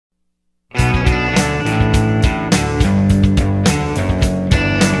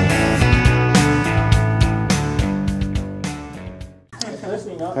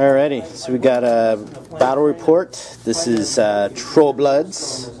Alrighty, so we got a battle report. This is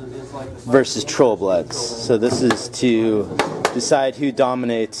Trollbloods versus Trollbloods. So this is to decide who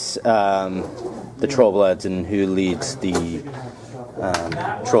dominates the Trollbloods and who leads the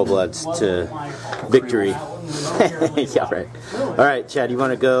Trollbloods to victory. Yeah, right. Alright, Chad, you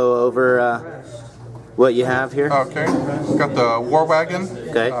want to go over what you have here? Okay. Got the War Wagon,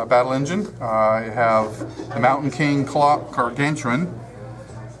 okay. Battle Engine. I have the Mountain King Gargantuan.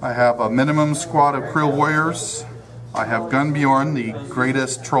 I have a minimum squad of Creel Warriors. I have Gunnbjorn, the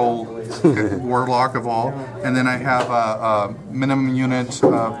greatest troll warlock of all. And then I have a minimum unit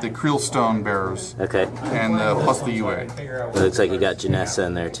of the Creel Stone Bearers. Okay. And plus the UA. It looks like you got Janessa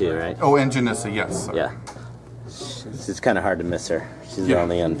in there too, right? Oh, and Janessa, yes. Yeah. It's kind of hard to miss her. She's the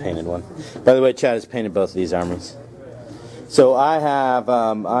only unpainted one. By the way, Chad has painted both of these armies. So I have,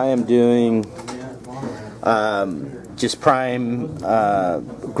 I am doing just prime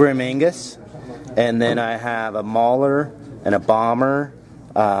Grim Angus, and then I have a Mauler and a Bomber,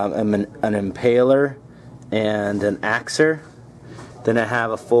 an Impaler, and an Axer. Then I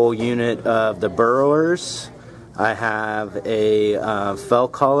have a full unit of the Burrowers. I have a Fell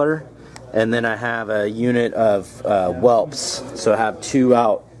Caller. And then I have a unit of whelps, so I have 2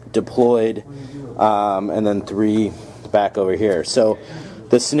 out deployed, and then 3 back over here. So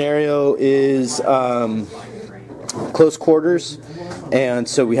the scenario is close quarters, and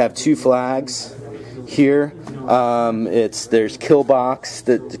so we have 2 flags here. There's kill box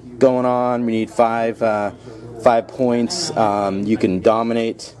that's going on. We need 5 points. You can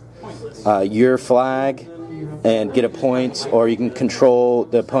dominate your flag and get a point, or you can control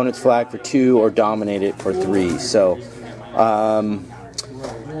the opponent's flag for 2 or dominate it for 3. So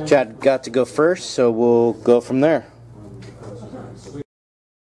Chad got to go first, so we'll go from there.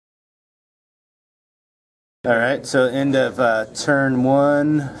 Alright, so end of turn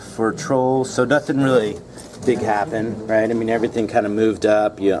 1 for trolls. So nothing really big happened, right? I mean, everything kind of moved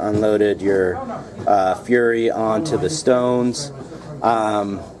up. You unloaded your fury onto the stones.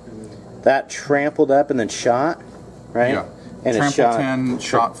 That trampled up and then shot, right? Yeah. And trampled it shot 10,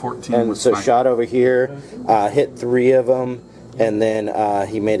 shot 14. And so sniper. Shot over here, hit 3 of them, and then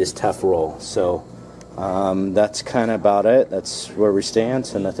he made his tough roll. So that's kind of about it. That's where we stand,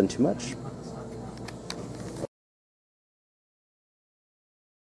 so nothing too much.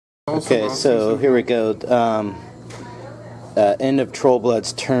 Okay, so here we go. End of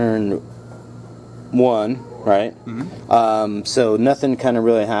Trollblood's turn 1. Right? Mm-hmm. So nothing kind of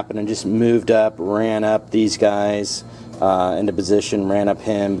really happened. I just moved up, ran up these guys into position, ran up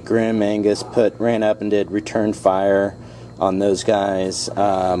him. Grim Angus ran up and did return fire on those guys.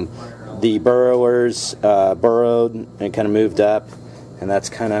 The burrowers burrowed and kind of moved up, and that's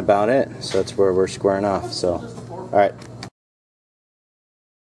kind of about it. So that's where we're squaring off. So, all right.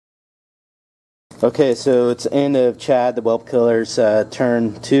 Okay, so it's the end of Chad, the Whelp Killer's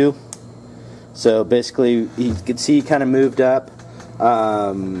turn 2. So basically, you can see he kind of moved up.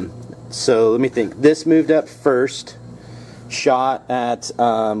 So let me think. This moved up first, shot at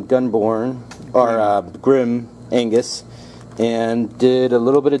Gunnbjorn, or Grim Angus, and did a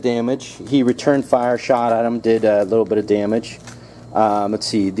little bit of damage. He returned fire, shot at him, did a little bit of damage. Let's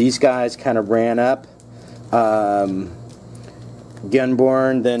see. These guys kind of ran up.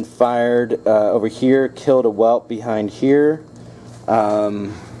 Gunnbjorn then fired over here, killed a whelp behind here.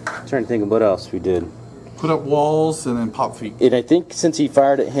 I'm trying to think of what else we did. Put up walls and then pop feet. And I think since he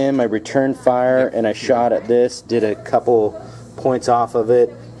fired at him, I returned fire and I shot at this, did a couple points off of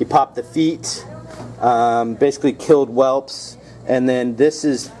it. He popped the feet, basically killed whelps, and then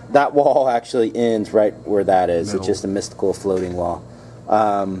that wall actually ends right where that is. Middle. It's just a mystical floating wall.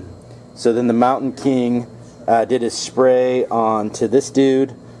 So then the Mountain King did his spray onto this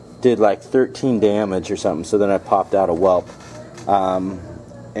dude, did like 13 damage or something, so then I popped out a whelp.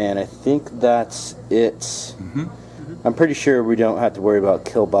 And I think that's it. Mm-hmm. I'm pretty sure we don't have to worry about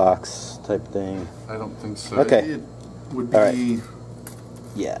kill box type thing. I don't think so. Okay. It would be... All right.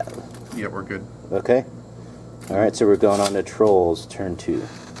 Yeah. Yeah, we're good. Okay. Alright, so we're going on to Trolls, turn 2.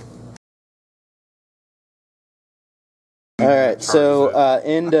 Alright, so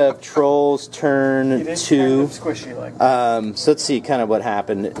end of Trolls, turn 2. So let's see kind of what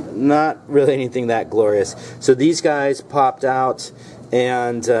happened. Not really anything that glorious. So these guys popped out,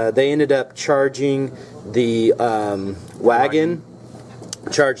 and they ended up charging the wagon,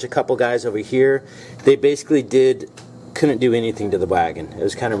 charged a couple guys over here. They basically couldn't do anything to the wagon. It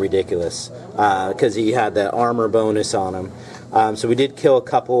was kind of ridiculous because he had that armor bonus on him. So we did kill a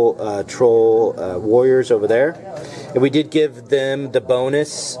couple troll warriors over there. And we did give them the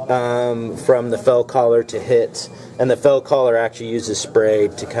bonus from the fell collar to hit, and the fell collar actually uses spray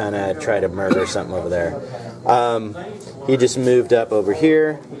to kind of try to murder something over there. He just moved up over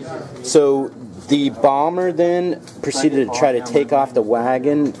here. So the bomber then proceeded to try to take off the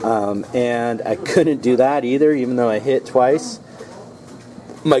wagon, and I couldn't do that either, even though I hit twice.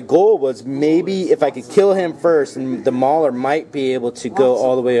 My goal was maybe if I could kill him first, and the mauler might be able to go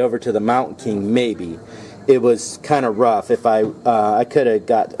all the way over to the Mountain King, maybe. It was kind of rough. If I could have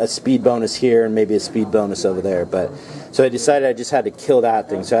got a speed bonus here and maybe a speed bonus over there, but so I decided I just had to kill that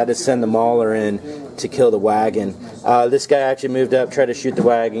thing. So I had to send the mauler in to kill the wagon. This guy actually moved up, tried to shoot the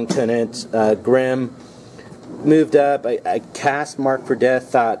wagon, couldn't. Grim moved up. I cast Mark for Death,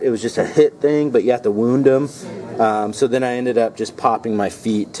 thought it was just a hit thing, but you have to wound him. So then I ended up just popping my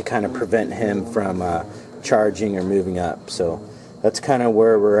feet to kind of prevent him from charging or moving up. So that's kind of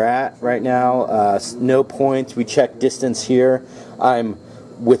where we're at right now. No points. We checked distance here. I'm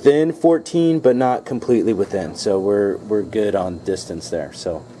within 14, but not completely within. So we're good on distance there.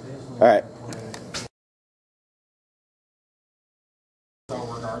 So, all right.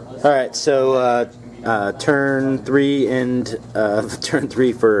 All right. So turn 3 and turn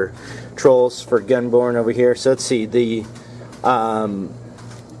 3 for trolls for Gunnbjorn over here. So let's see the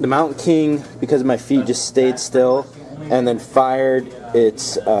Mountain King, because my feet just stayed still, and then fired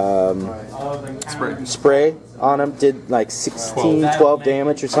its spray on him, did like 12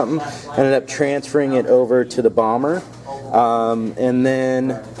 damage or something. Ended up transferring it over to the bomber, and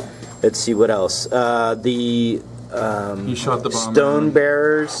then let's see what else. He shot the bomber. Stone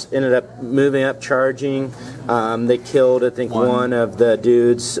bearers ended up moving up, charging. They killed, I think, one of the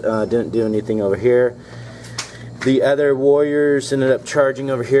dudes. Didn't do anything over here. The other warriors ended up charging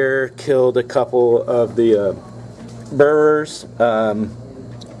over here, killed a couple of the bearers.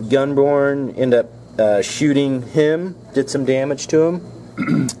 Gunnbjorn ended up shooting him, did some damage to him,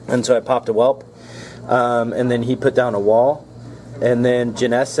 and so I popped a whelp. And then he put down a wall. And then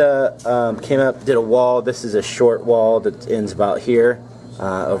Janessa came up, did a wall. This is a short wall that ends about here,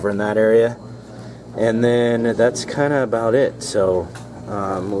 over in that area. And then that's kind of about it. So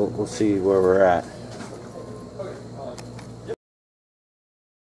we'll see where we're at.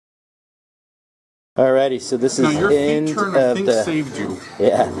 Alrighty, so this is your the end turn, of I think, saved you.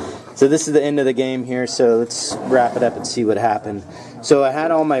 Yeah. So this is the end of the game here, so let's wrap it up and see what happened. So I had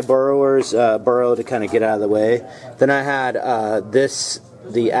all my burrowers burrow to kind of get out of the way. Then I had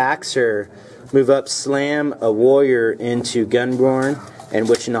the Axer move up, slam a warrior into Gunnbjorn, and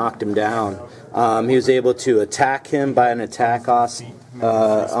which knocked him down. He was able to attack him by an attack on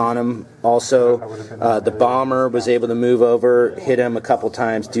him. Also, the bomber was able to move over, hit him a couple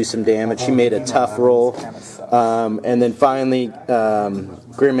times, do some damage. He made a tough roll. And then finally,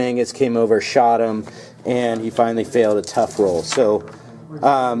 Grim Angus came over, shot him, and he finally failed a tough roll. So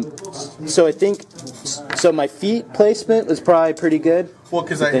I think, so my feet placement was probably pretty good. Well,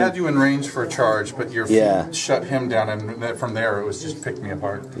 because I had you in range for a charge, but your feet shut him down, and from there it was just pick me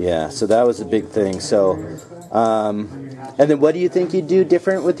apart. Yeah, so that was a big thing. So, and then what do you think you'd do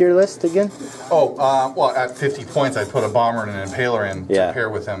different with your list again? Oh, well, at 50 points, I put a bomber and an impaler in to pair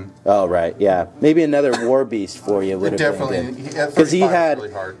with him. Oh, right, yeah. Maybe another war beast for you would have been good. Because he had,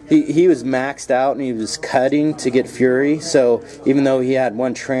 really he was maxed out and he was cutting to get fury. So even though he had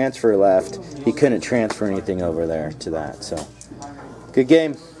one transfer left, he couldn't transfer anything over there to that. So, good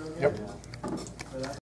game. Yep.